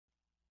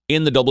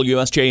In the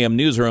WSJM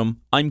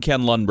newsroom, I'm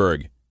Ken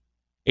Lundberg.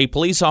 A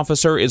police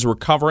officer is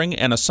recovering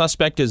and a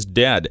suspect is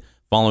dead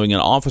following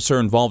an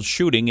officer-involved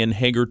shooting in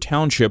Hager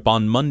Township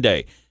on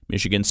Monday.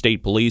 Michigan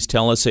State Police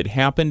tell us it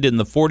happened in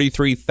the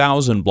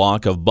 43,000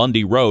 block of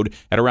Bundy Road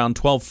at around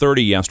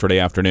 12:30 yesterday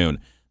afternoon.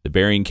 The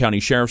Berrien County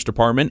Sheriff's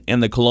Department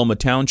and the Coloma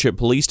Township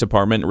Police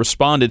Department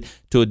responded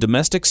to a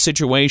domestic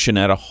situation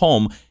at a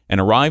home and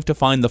arrived to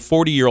find the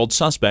 40-year-old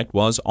suspect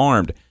was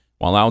armed.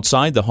 While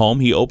outside the home,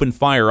 he opened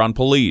fire on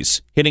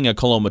police, hitting a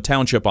Coloma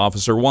Township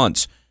officer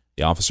once.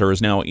 The officer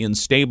is now in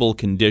stable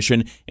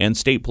condition, and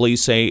state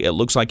police say it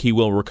looks like he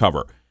will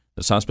recover.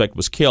 The suspect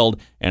was killed,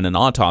 and an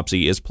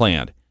autopsy is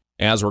planned.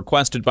 As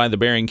requested by the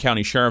Berrien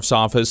County Sheriff's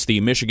Office,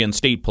 the Michigan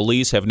State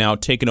Police have now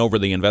taken over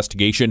the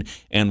investigation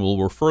and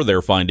will refer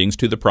their findings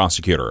to the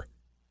prosecutor.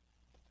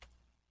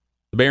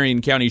 The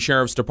Berrien County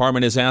Sheriff's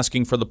Department is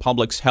asking for the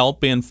public's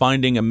help in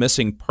finding a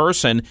missing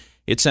person.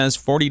 It says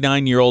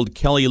 49-year-old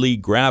Kelly Lee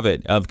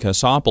Gravitt of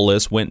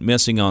Cassopolis went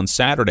missing on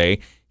Saturday.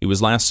 He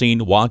was last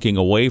seen walking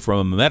away from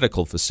a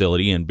medical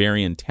facility in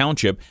Berrien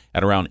Township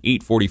at around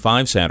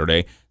 8:45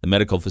 Saturday. The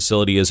medical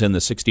facility is in the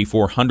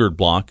 6400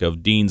 block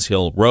of Deans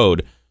Hill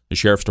Road. The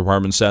Sheriff's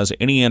Department says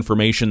any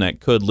information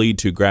that could lead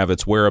to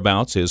Gravitt's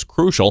whereabouts is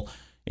crucial.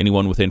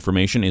 Anyone with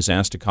information is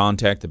asked to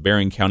contact the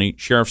Berrien County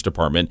Sheriff's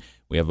Department.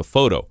 We have a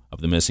photo of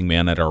the missing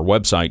man at our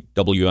website,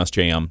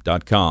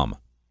 WSJM.com.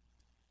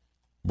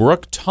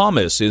 Brooke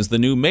Thomas is the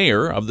new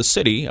mayor of the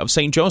city of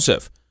St.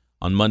 Joseph.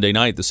 On Monday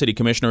night, the city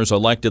commissioners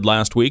elected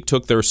last week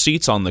took their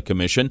seats on the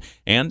commission,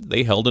 and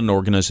they held an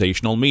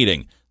organizational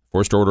meeting.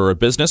 First order of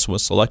business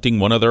was selecting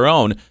one of their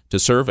own to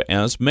serve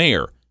as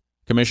mayor.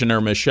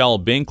 Commissioner Michelle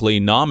Binkley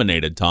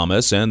nominated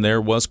Thomas, and there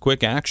was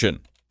quick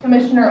action.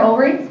 Commissioner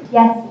Ulrich?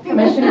 Yes.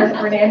 Commissioner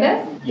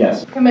Fernandez?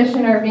 Yes.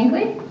 Commissioner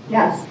Binkley?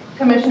 Yes.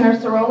 Commissioner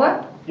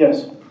Sorolla?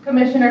 Yes.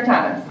 Commissioner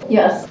Thomas?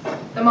 Yes.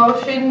 The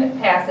motion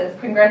passes.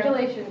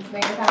 Congratulations,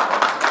 Mayor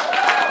Thomas.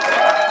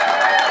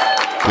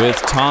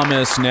 With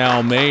Thomas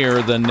now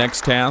mayor, the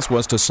next task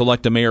was to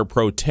select a mayor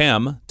pro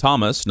tem.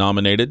 Thomas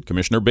nominated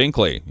Commissioner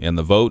Binkley, and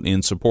the vote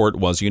in support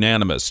was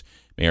unanimous.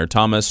 Mayor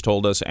Thomas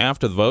told us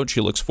after the vote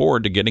she looks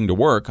forward to getting to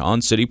work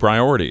on city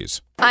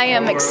priorities. I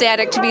am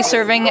ecstatic to be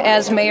serving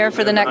as mayor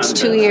for the next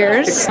 2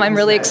 years. I'm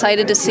really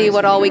excited to see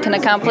what all we can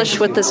accomplish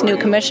with this new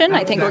commission.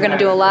 I think we're going to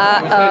do a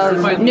lot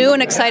of new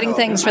and exciting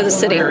things for the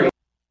city.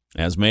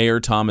 As mayor,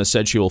 Thomas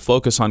said she will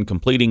focus on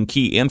completing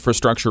key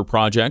infrastructure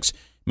projects,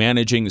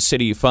 managing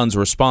city funds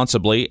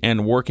responsibly,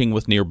 and working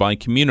with nearby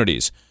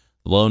communities.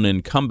 Lone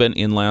incumbent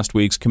in last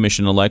week's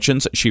commission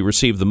elections, she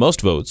received the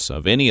most votes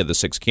of any of the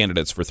 6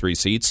 candidates for 3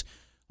 seats.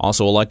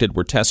 Also elected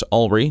were Tess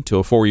Ulrich to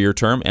a 4-year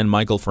term and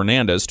Michael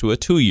Fernandez to a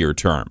 2-year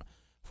term.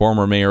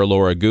 Former Mayor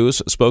Laura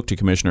Goose spoke to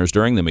commissioners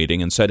during the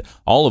meeting and said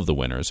all of the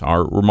winners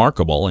are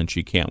remarkable and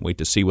she can't wait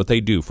to see what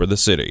they do for the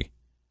city.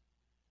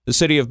 The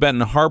city of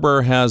Benton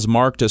Harbor has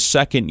marked a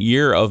second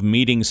year of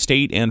meeting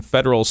state and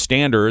federal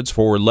standards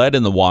for lead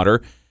in the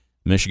water.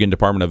 Michigan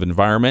Department of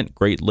Environment,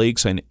 Great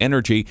Lakes, and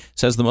Energy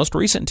says the most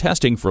recent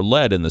testing for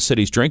lead in the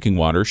city's drinking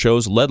water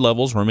shows lead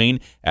levels remain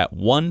at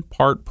 1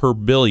 part per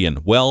billion,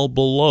 well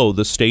below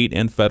the state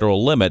and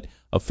federal limit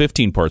of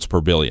 15 parts per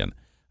billion.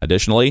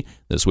 Additionally,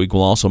 this week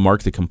will also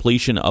mark the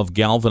completion of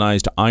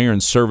galvanized iron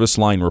service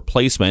line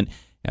replacement,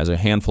 as a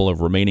handful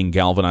of remaining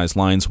galvanized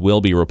lines will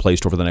be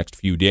replaced over the next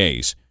few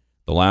days.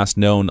 The last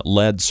known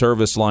lead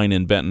service line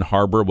in Benton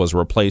Harbor was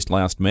replaced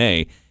last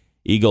May.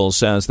 Eagle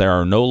says there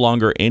are no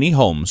longer any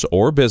homes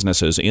or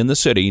businesses in the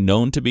city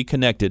known to be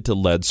connected to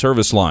lead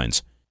service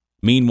lines.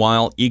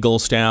 Meanwhile, Eagle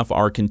staff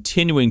are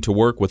continuing to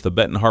work with the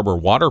Benton Harbor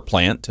Water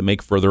Plant to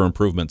make further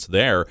improvements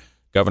there.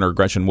 Governor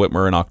Gretchen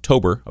Whitmer in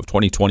October of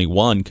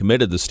 2021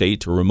 committed the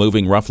state to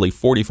removing roughly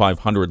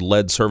 4,500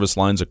 lead service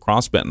lines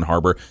across Benton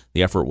Harbor.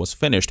 The effort was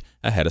finished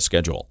ahead of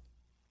schedule.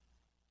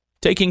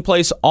 Taking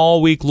place all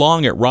week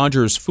long at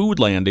Rogers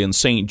Foodland in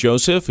St.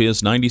 Joseph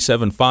is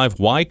 97.5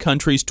 Y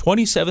Country's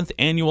 27th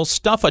annual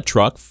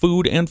Stuff-A-Truck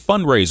food and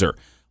fundraiser.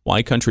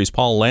 Y Country's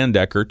Paul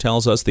Landecker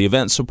tells us the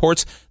event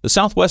supports the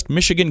Southwest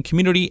Michigan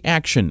Community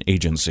Action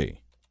Agency.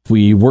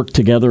 We work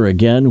together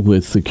again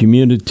with the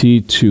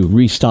community to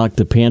restock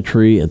the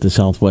pantry at the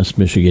Southwest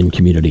Michigan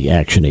Community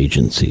Action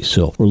Agency.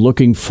 So we're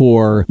looking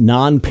for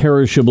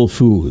non-perishable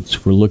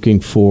foods. We're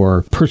looking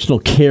for personal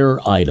care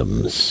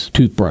items,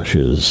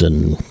 toothbrushes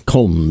and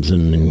combs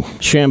and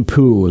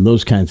shampoo and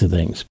those kinds of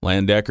things.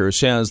 Landecker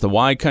says the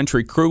Y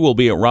Country crew will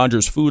be at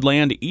Rogers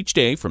Foodland each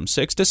day from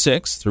 6 to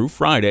 6 through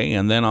Friday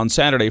and then on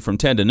Saturday from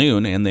 10 to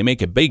noon, and they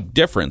make a big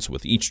difference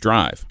with each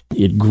drive.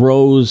 It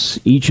grows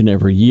each and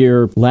every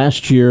year.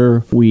 Last year,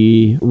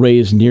 we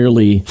raised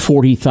nearly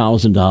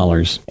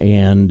 $40,000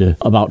 and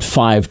about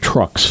 5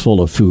 trucks full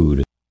of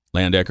food.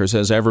 Landecker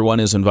says everyone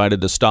is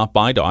invited to stop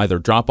by to either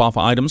drop off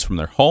items from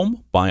their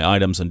home, buy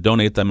items and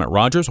donate them at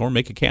Rogers, or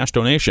make a cash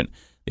donation.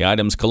 The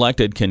items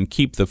collected can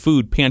keep the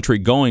food pantry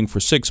going for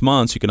 6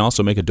 months. You can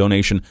also make a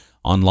donation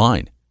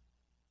online.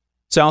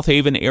 South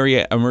Haven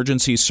Area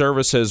Emergency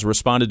Services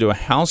responded to a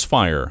house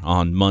fire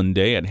on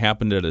Monday. It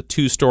happened at a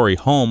 2-story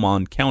home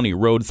on County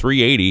Road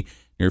 380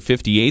 near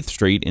 58th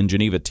Street in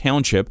Geneva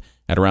Township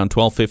at around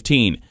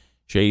 12:15.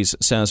 Shays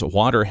says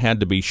water had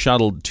to be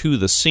shuttled to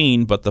the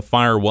scene, but the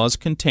fire was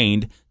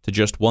contained to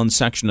just one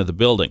section of the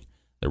building.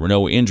 There were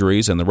no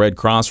injuries, and the Red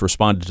Cross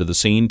responded to the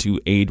scene to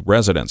aid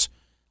residents.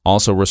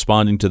 Also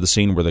responding to the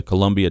scene were the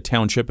Columbia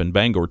Township and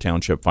Bangor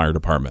Township fire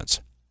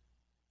departments.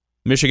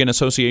 Michigan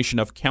Association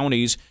of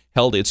Counties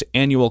held its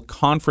annual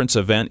conference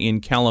event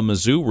in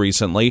Kalamazoo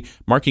recently,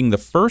 marking the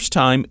first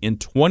time in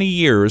 20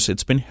 years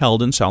it's been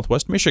held in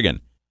southwest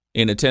Michigan.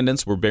 In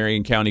attendance were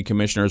Berrien County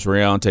Commissioners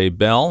Reonte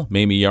Bell,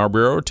 Mamie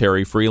Yarborough,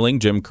 Terry Freeling,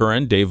 Jim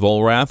Curran, Dave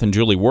Volrath, and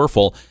Julie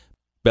Werfel.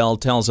 Bell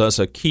tells us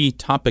a key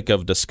topic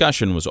of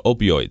discussion was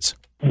opioids.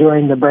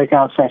 During the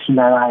breakout session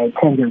that I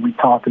attended, we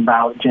talked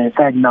about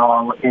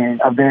fentanyl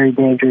is a very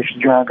dangerous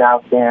drug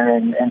out there,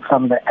 and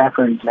some of the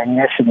efforts and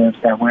initiatives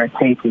that we're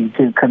taking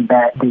to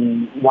combat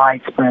the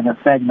widespread of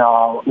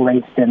fentanyl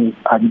laced in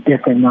a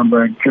different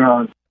number of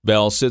drugs.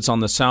 Bell sits on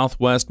the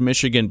Southwest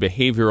Michigan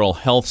Behavioral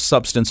Health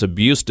Substance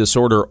Abuse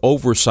Disorder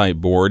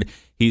Oversight Board.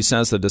 He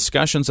says the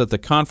discussions at the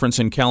conference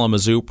in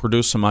Kalamazoo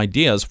produced some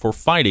ideas for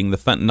fighting the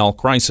fentanyl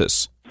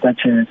crisis, such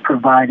as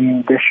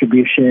providing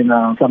distribution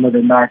of some of the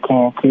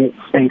Narcan kits,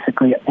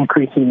 basically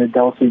increasing the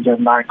dosage of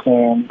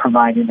Narcan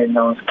provided in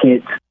those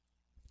kits.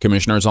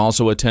 Commissioners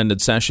also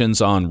attended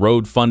sessions on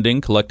road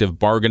funding, collective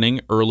bargaining,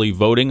 early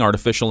voting,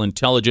 artificial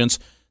intelligence,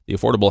 the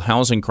affordable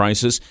housing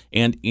crisis,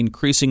 and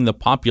increasing the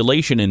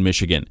population in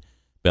Michigan.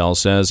 Bell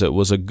says it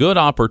was a good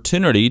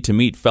opportunity to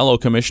meet fellow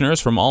commissioners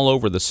from all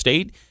over the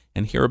state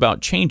and hear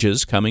about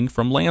changes coming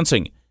from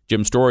Lansing.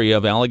 Jim Story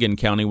of Allegan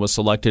County was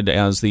selected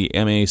as the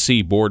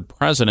MAC board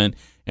president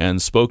and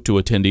spoke to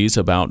attendees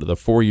about the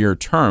 4-year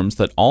terms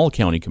that all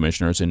county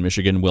commissioners in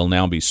Michigan will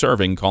now be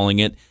serving, calling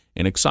it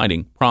an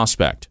exciting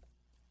prospect.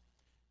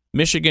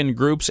 Michigan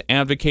groups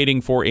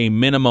advocating for a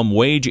minimum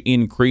wage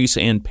increase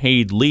and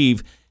paid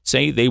leave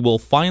say they will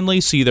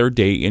finally see their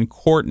day in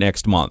court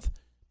next month.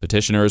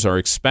 Petitioners are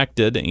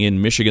expected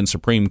in Michigan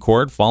Supreme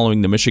Court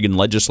following the Michigan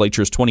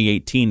Legislature's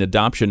 2018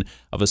 adoption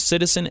of a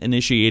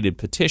citizen-initiated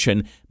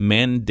petition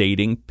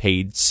mandating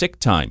paid sick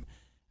time.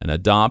 An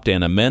adopt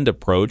and amend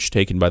approach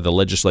taken by the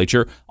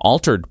legislature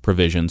altered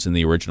provisions in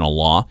the original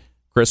law.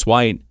 Chris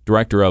White,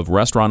 director of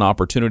Restaurant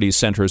Opportunity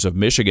Centers of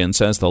Michigan,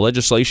 says the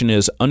legislation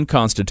is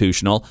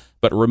unconstitutional,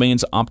 but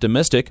remains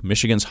optimistic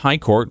Michigan's High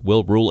Court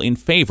will rule in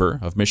favor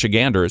of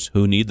Michiganders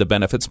who need the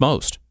benefits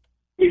most.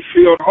 We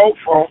feel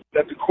hopeful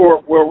that the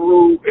court will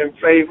rule in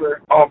favor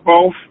of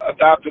both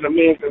adopted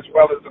amendments as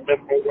well as the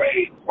minimum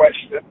wage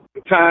question.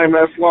 The time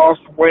that's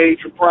lost, the wage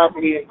will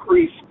probably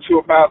increase to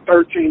about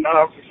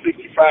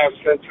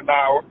 $13.65 an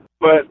hour,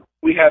 but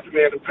we have to be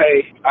able to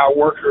pay our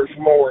workers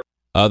more.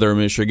 Other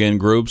Michigan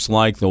groups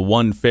like the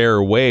One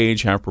Fair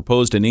Wage have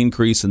proposed an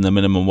increase in the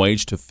minimum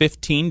wage to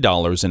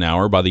 $15 an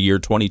hour by the year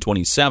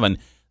 2027.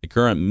 The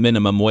current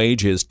minimum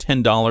wage is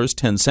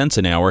 $10.10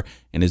 an hour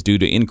and is due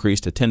to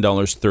increase to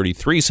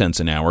 $10.33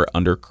 an hour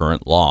under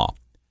current law.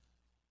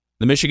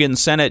 The Michigan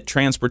Senate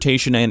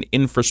Transportation and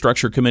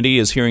Infrastructure Committee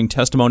is hearing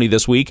testimony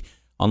this week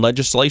on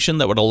legislation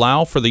that would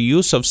allow for the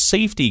use of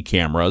safety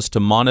cameras to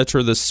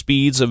monitor the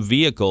speeds of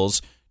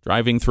vehicles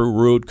driving through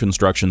road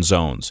construction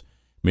zones.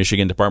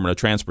 Michigan Department of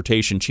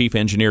Transportation Chief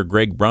Engineer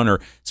Greg Brunner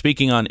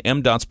speaking on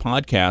MDOT's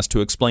podcast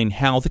to explain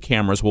how the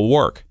cameras will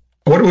work.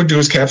 What it would do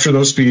is capture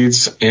those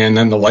speeds and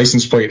then the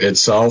license plate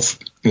itself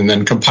and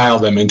then compile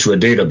them into a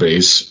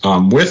database.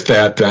 With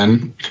that,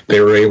 then,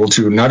 they were able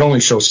to not only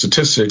show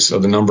statistics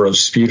of the number of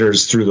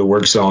speeders through the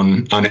work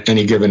zone on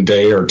any given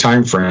day or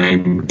time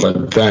frame,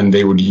 but then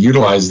they would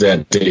utilize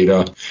that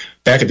data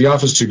back at the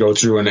office to go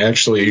through and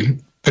actually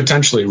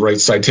potentially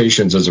write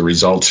citations as a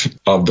result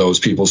of those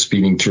people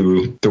speeding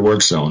through the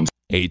work zones.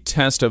 A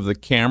test of the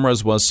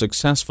cameras was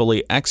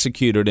successfully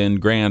executed in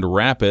Grand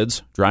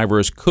Rapids.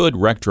 Drivers could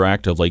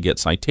retroactively get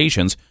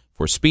citations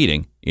for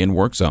speeding in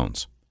work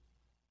zones.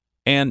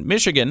 And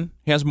Michigan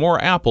has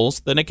more apples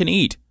than it can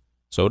eat.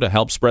 So to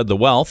help spread the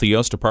wealth, the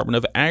U.S. Department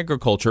of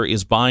Agriculture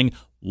is buying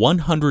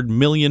 $100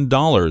 million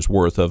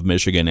worth of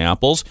Michigan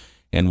apples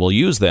and will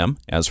use them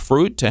as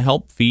fruit to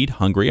help feed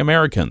hungry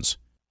Americans.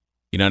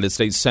 United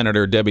States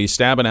Senator Debbie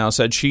Stabenow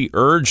said she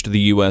urged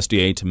the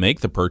USDA to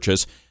make the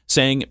purchase,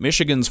 saying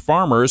Michigan's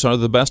farmers are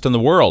the best in the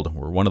world.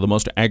 We're one of the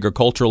most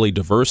agriculturally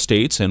diverse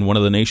states and one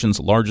of the nation's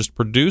largest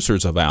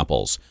producers of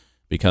apples.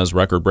 Because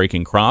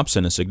record-breaking crops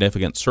and a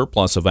significant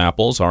surplus of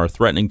apples are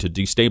threatening to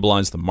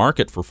destabilize the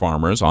market for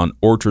farmers on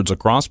orchards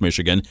across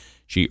Michigan,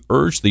 she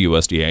urged the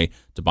USDA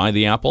to buy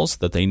the apples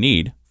that they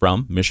need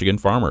from Michigan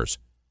farmers.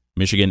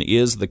 Michigan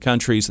is the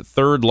country's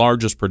third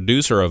largest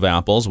producer of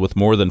apples with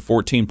more than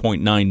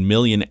 14.9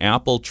 million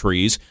apple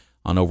trees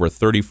on over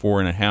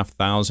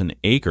 34,500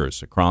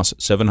 acres across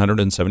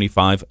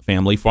 775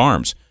 family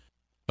farms.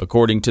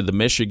 According to the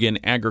Michigan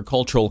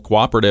Agricultural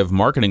Cooperative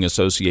Marketing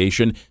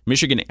Association,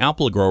 Michigan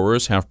apple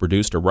growers have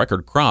produced a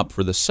record crop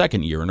for the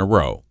second year in a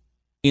row.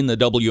 In the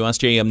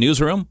WSJM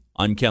newsroom,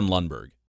 I'm Ken Lundberg.